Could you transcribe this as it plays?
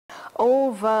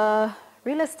of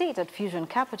real estate at Fusion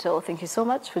Capital. Thank you so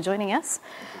much for joining us.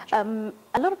 A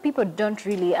lot of people don't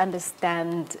really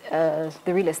understand the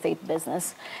real estate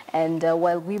business, and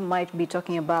while we might be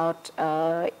talking about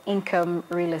income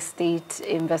real estate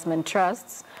investment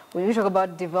trusts, when we talk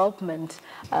about development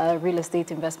real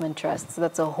estate investment trusts,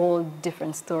 that's a whole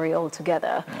different story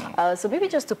altogether. So maybe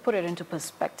just to put it into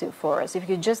perspective for us, if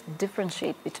you could just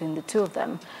differentiate between the two of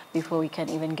them before we can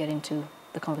even get into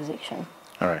the conversation.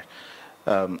 All right.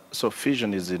 So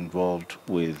Fusion is involved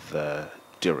with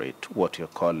D-Reit, what you're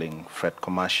calling Fred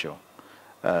Commercial.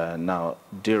 Now,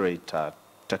 D-Reit are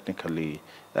technically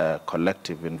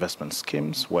collective investment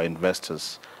schemes where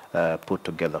investors put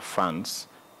together funds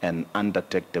and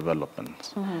undertake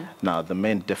developments. Now, the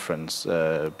main difference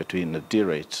between a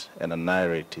D-Reit and an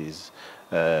I-Reit is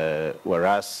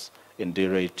whereas in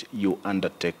D-Reit you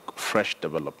undertake fresh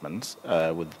developments,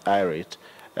 with I-Reit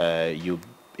you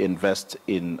invest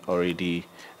in already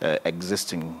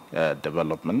existing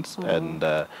developments, and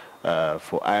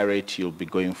for I-Reit you'll be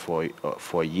going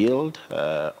for yield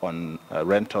on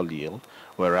rental yield,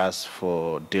 whereas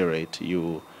for D-Reit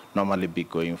you normally be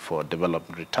going for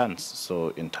development returns,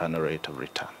 so internal rate of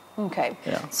return. Okay.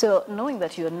 Yeah. So knowing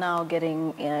that you're now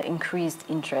getting increased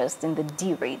interest in the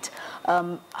D-Reit,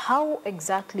 how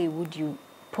exactly would you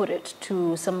put it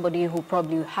to somebody who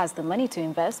probably has the money to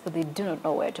invest, but they do not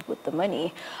know where to put the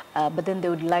money, but then they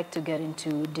would like to get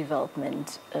into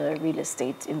development real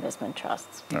estate investment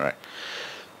trusts? All right.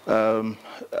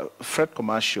 Fred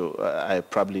Commercial, I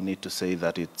probably need to say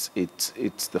that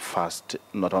it's the first,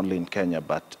 not only in Kenya,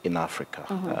 but in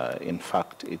Africa. In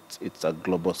fact, it's a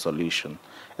global solution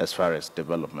as far as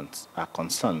developments are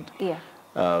concerned. Yeah.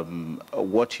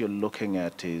 What you're looking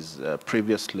at is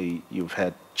previously you've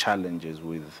had challenges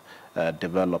with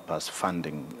developers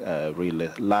funding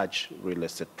large real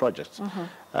estate projects.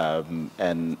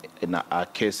 And in our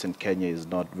case in Kenya is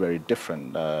not very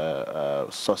different.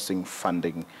 Sourcing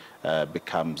funding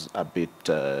becomes a bit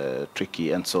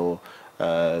tricky. And so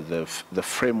the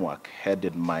framework had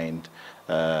in mind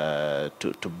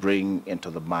to bring into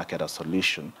the market a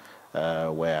solution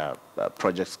where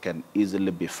projects can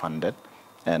easily be funded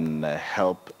and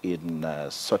help in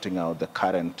sorting out the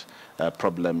current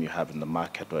problem you have in the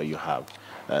market, where you have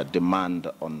demand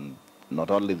on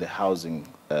not only the housing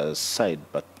side,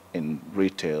 but in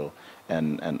retail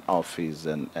and office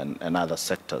and other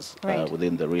sectors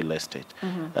within the real estate.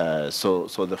 So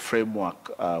the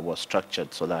framework was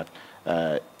structured so that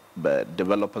but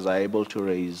developers are able to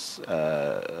raise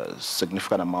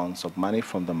significant amounts of money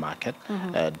from the market,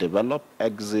 develop,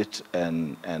 exit,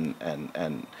 and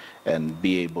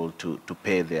be able to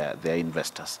pay their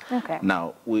investors. Okay.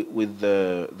 Now, with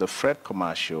the Fred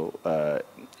Commercial,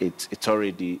 it's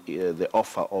already the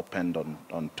offer opened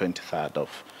on 23rd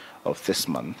of this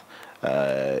month.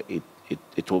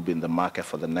 It will be in the market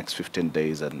for the next 15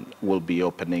 days and will be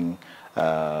opening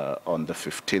on the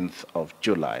 15th of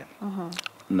July.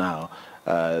 Now,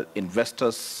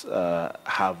 investors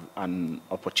have an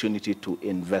opportunity to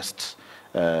invest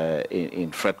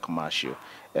in Fred Commercial.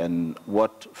 And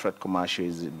what Fred Commercial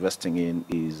is investing in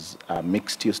is a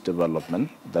mixed-use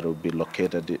development that will be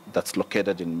located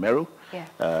in Meru.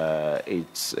 Yeah.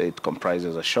 It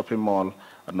comprises a shopping mall,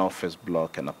 an office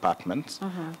block, and apartments.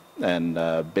 And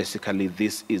basically,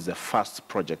 this is the first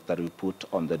project that we put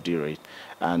on the D-Reit.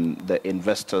 And the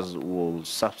investors will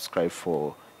subscribe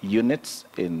for units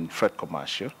in Fred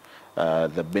Commercial.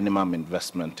 The minimum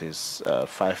investment is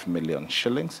 5 million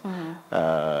shillings,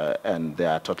 and there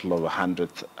are a total of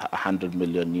 100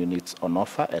 million units on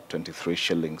offer at 23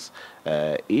 shillings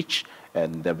each,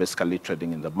 and they're basically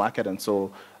trading in the market. And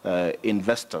so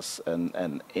investors,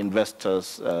 the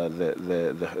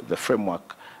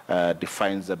framework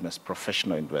defines them as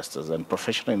professional investors, and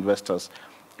professional investors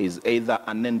is either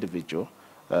an individual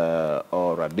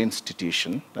or an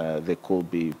institution. They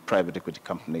could be private equity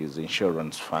companies,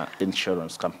 insurance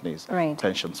companies,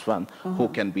 pensions fund, who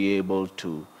can be able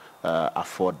to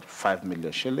afford 5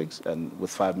 million shillings, and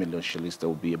with 5 million shillings they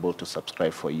will be able to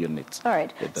subscribe for units. All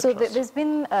right. So there's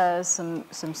been some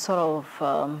sort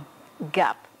of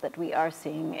gap that we are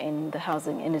seeing in the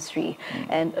housing industry,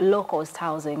 and low-cost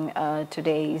housing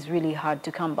today is really hard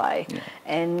to come by.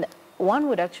 And one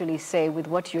would actually say, with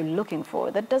what you're looking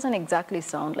for, that doesn't exactly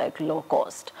sound like low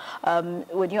cost.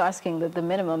 When you're asking that the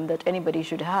minimum that anybody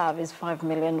should have is 5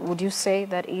 million, would you say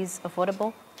that is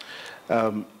affordable?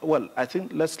 Well, I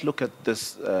think let's look at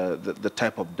this, the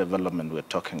type of development we're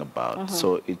talking about.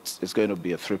 So it's going to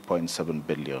be a 3.7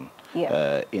 billion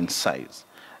in size.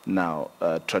 Now,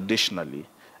 traditionally,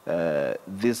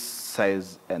 this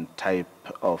size and type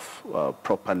of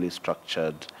properly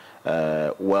structured,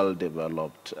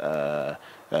 well-developed,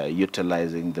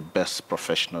 utilizing the best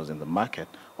professionals in the market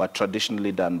were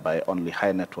traditionally done by only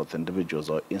high net worth individuals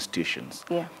or institutions.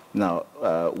 Yeah. Now,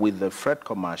 with the Fred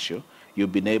Commercial, we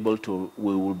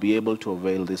will be able to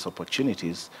avail these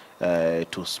opportunities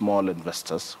to small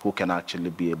investors who can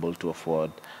actually be able to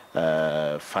afford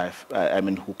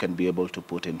who can be able to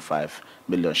put in 5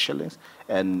 million shillings.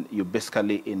 And you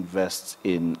basically invest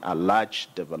in a large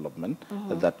development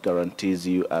that guarantees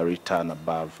you a return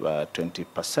above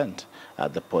 20%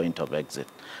 at the point of exit.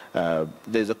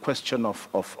 There's a question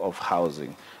of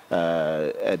housing,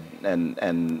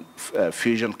 and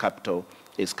Fusion Capital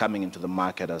is coming into the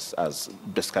market as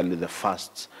basically the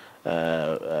first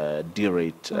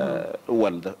D-Reit,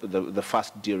 the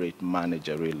first D-Reit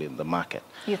manager really in the market.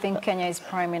 You think Kenya is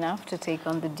prime enough to take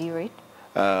on the D-Reit?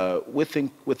 We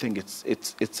think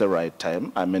it's the right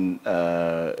time. I mean,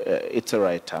 it's the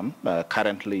right time.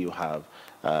 Currently, you have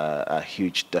a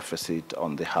huge deficit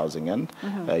on the housing end.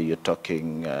 You're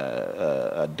talking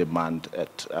a demand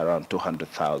at around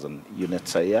 200,000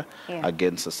 units a year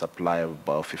against a supply of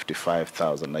about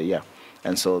 55,000 a year.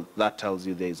 And so that tells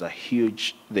you there is a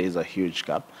huge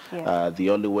gap. Yeah. The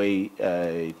only way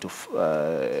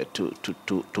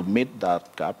to meet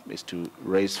that gap is to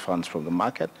raise funds from the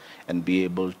market and be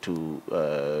able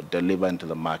to deliver into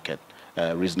the market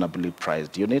reasonably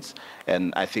priced units.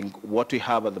 And I think what we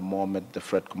have at the moment, the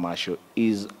Fred Commercial,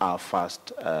 is our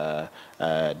first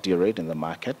D-Reit in the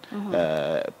market.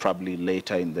 Probably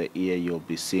later in the year, you'll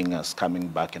be seeing us coming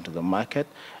back into the market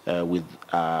with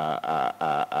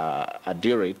a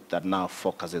D-Reit that now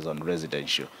focuses on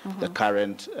residential. The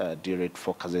current D-Reit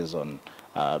focuses on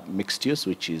mixed use,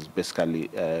 which is basically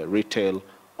retail,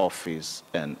 office,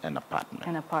 and apartment.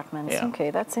 And apartments, yeah.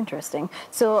 Okay, that's interesting.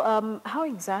 So how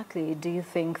exactly do you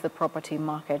think the property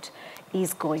market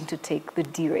is going to take the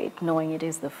D-Reit, knowing it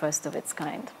is the first of its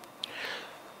kind?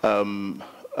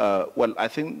 Well, I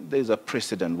think there's a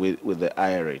precedent with the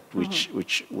I-Rate, which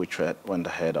went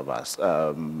ahead of us.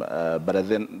 But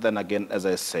then again, as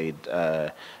I said,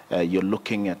 you're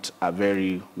looking at a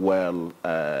very well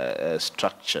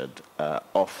structured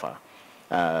offer.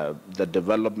 The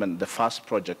development, the first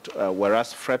project,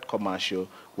 whereas Fred Commercial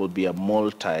will be a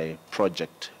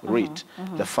multi-project REIT,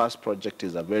 the first project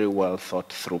is a very well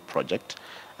thought through project.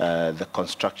 The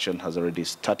construction has already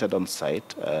started on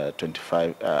site,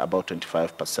 about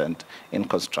 25% in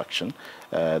construction.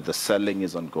 The selling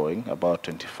is ongoing, about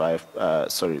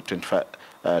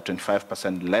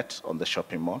 25% let on the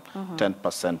shopping mall,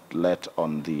 10% let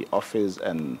on the office,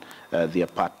 and the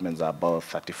apartments are about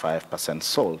 35%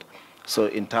 sold. So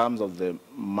in terms of the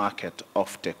market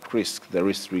offtake risk, the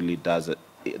risk really does it.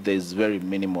 There's very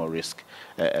minimal risk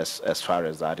as far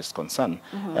as that is concerned.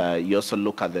 You also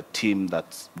look at the team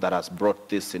that has brought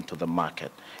this into the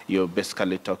market. You're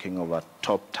basically talking of a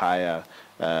top-tier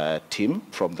team,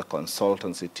 from the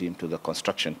consultancy team to the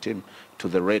construction team to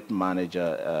the rate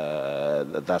manager,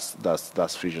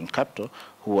 that's Fusion Capital,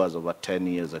 who has over 10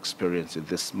 years experience in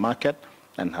this market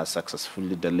and has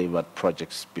successfully delivered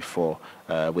projects before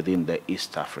within the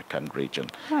East African region.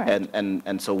 Right.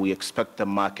 And so we expect the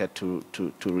market to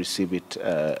receive it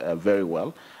very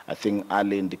well. I think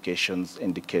early indications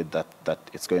indicate that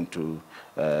it's going to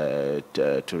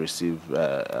receive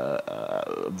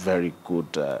very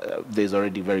good, there's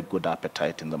already very good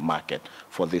appetite in the market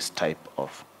for this type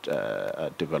of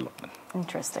development.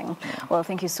 Interesting. Well,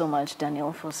 thank you so much,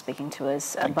 Daniel, for speaking to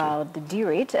us about the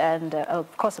D-Reit and,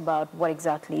 of course, about what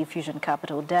exactly Fusion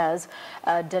Capital does.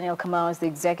 Daniel Kamau is the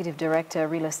Executive Director,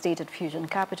 Real Estate at Fusion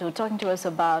Capital, talking to us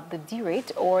about the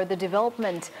D-Reit, or the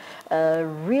Development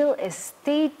Real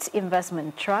Estate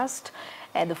Investment Trust,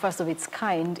 and the first of its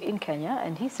kind in Kenya,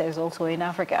 and he says also in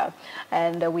Africa.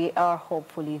 And we are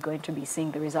hopefully going to be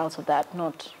seeing the results of that,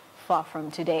 not far from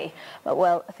today. But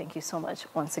well, thank you so much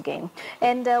once again.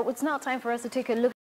 And it's now time for us to take a look